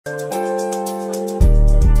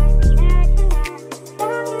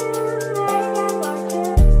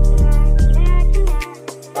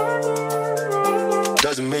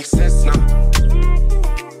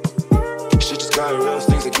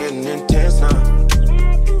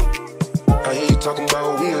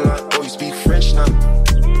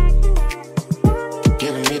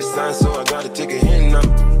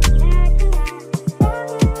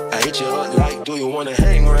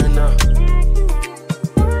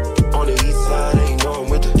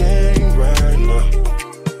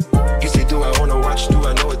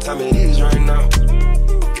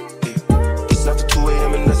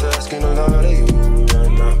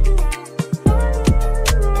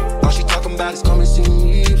face, come and see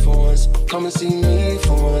me for once. Come and see me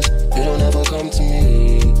for once. You don't ever come to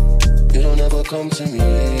me. You don't ever come to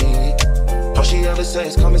me. All she ever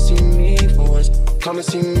says, come and see me for once. Come and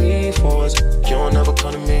see me for once. You don't ever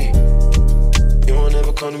come to me. You don't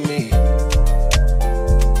ever come to me.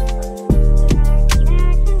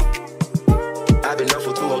 I've been up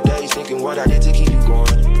for 2 whole days thinking what I did to keep you going.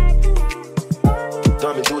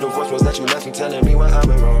 Thumbing through the voicemails that you left me, telling me what I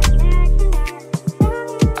went wrong.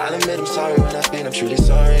 I'll admit I'm sorry when I feel I'm truly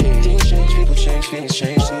sorry. Things change, people change, feelings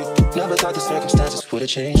change too. Never thought the circumstances would have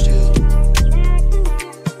changed you.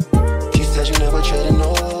 You said you never traded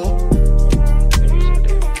no.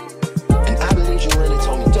 And I believed you when they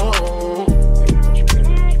told me don't.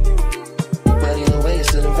 But either way, you're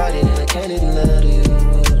still invited and I can't even lie to you.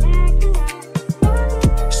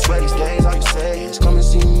 Swear these days, all you say is come and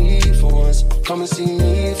see me for once. Come and see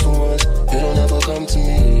me for once. You don't ever come to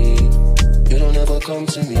me. You don't ever come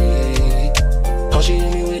to me. All she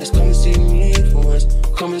hit me with is come and see me for once.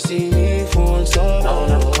 Come and see me for once. Oh, y'all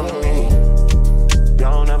don't ever come to me.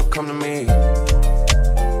 Y'all don't ever come to me.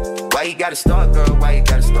 Why you gotta start, girl? Why you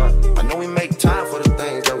gotta start? I know we make time for the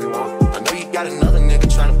things that we want. I know you got another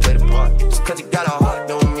nigga trying to play the part. Just cause you got a heart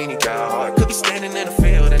don't mean you got a heart. Could be standing in the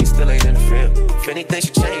field and he still ain't in the field. If anything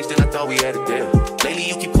should change, then I thought we had a deal. Lately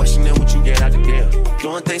you keep questioning what you get out the deal.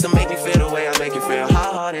 Doing things to make me feel the way I make you feel.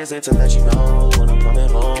 How hard is it to let you know when I'm coming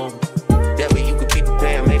home? That way you could be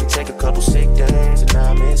prepared, maybe take a couple sick days and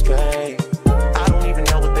not miss pay. I don't even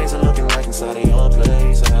know what things are looking like inside of your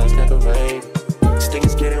place or how it's decorated. This thing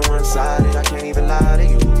is getting one-sided, I can't even lie to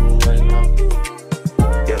you right now.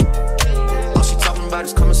 Yeah. All she talking about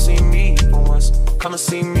is come and see me for once. Come and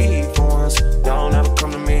see me for once. Y'all don't ever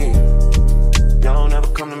come to me. Y'all don't ever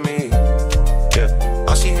come to me. Yeah.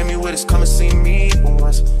 All she hit me with is come and see me for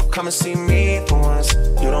once. Come and see me for once.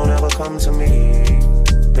 You don't ever come to me.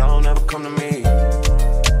 Y'all don't ever come to me.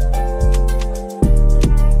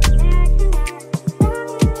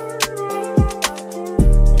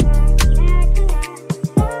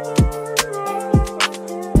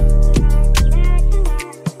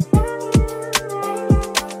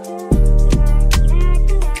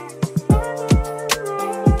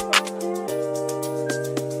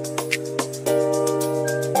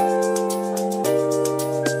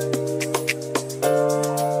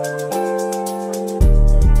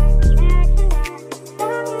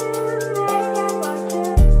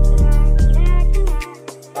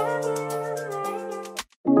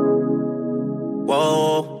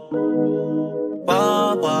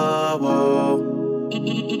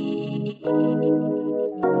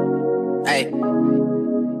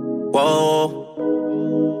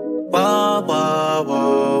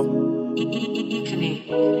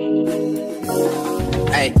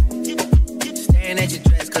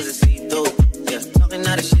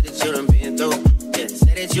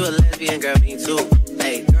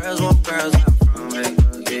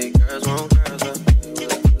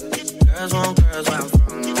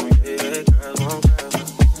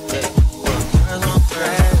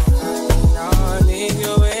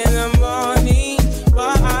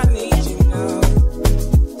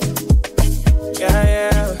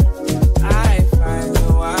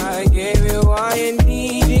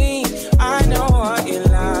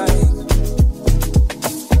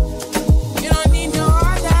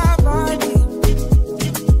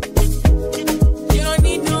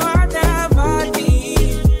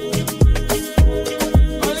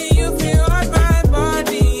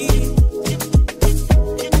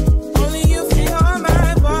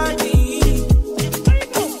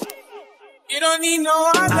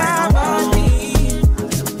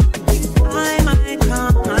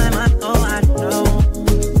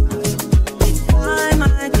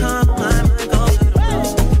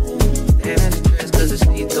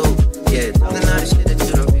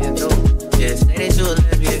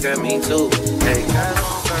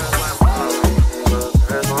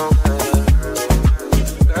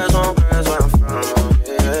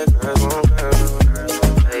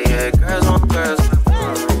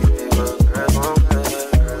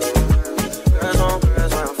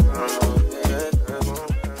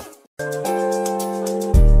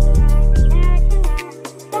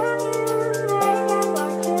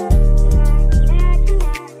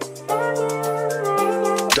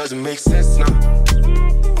 Doesn't make sense now.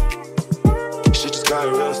 Shit just got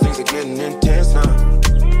real, things are getting intense now.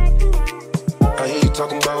 I hear you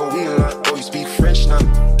talking about we a lot, oh you speak French now.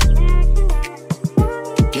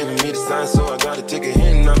 Giving me the sign, so I gotta take a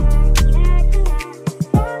hint now.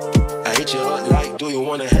 I hit you up like, do you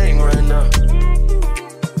wanna hang right now?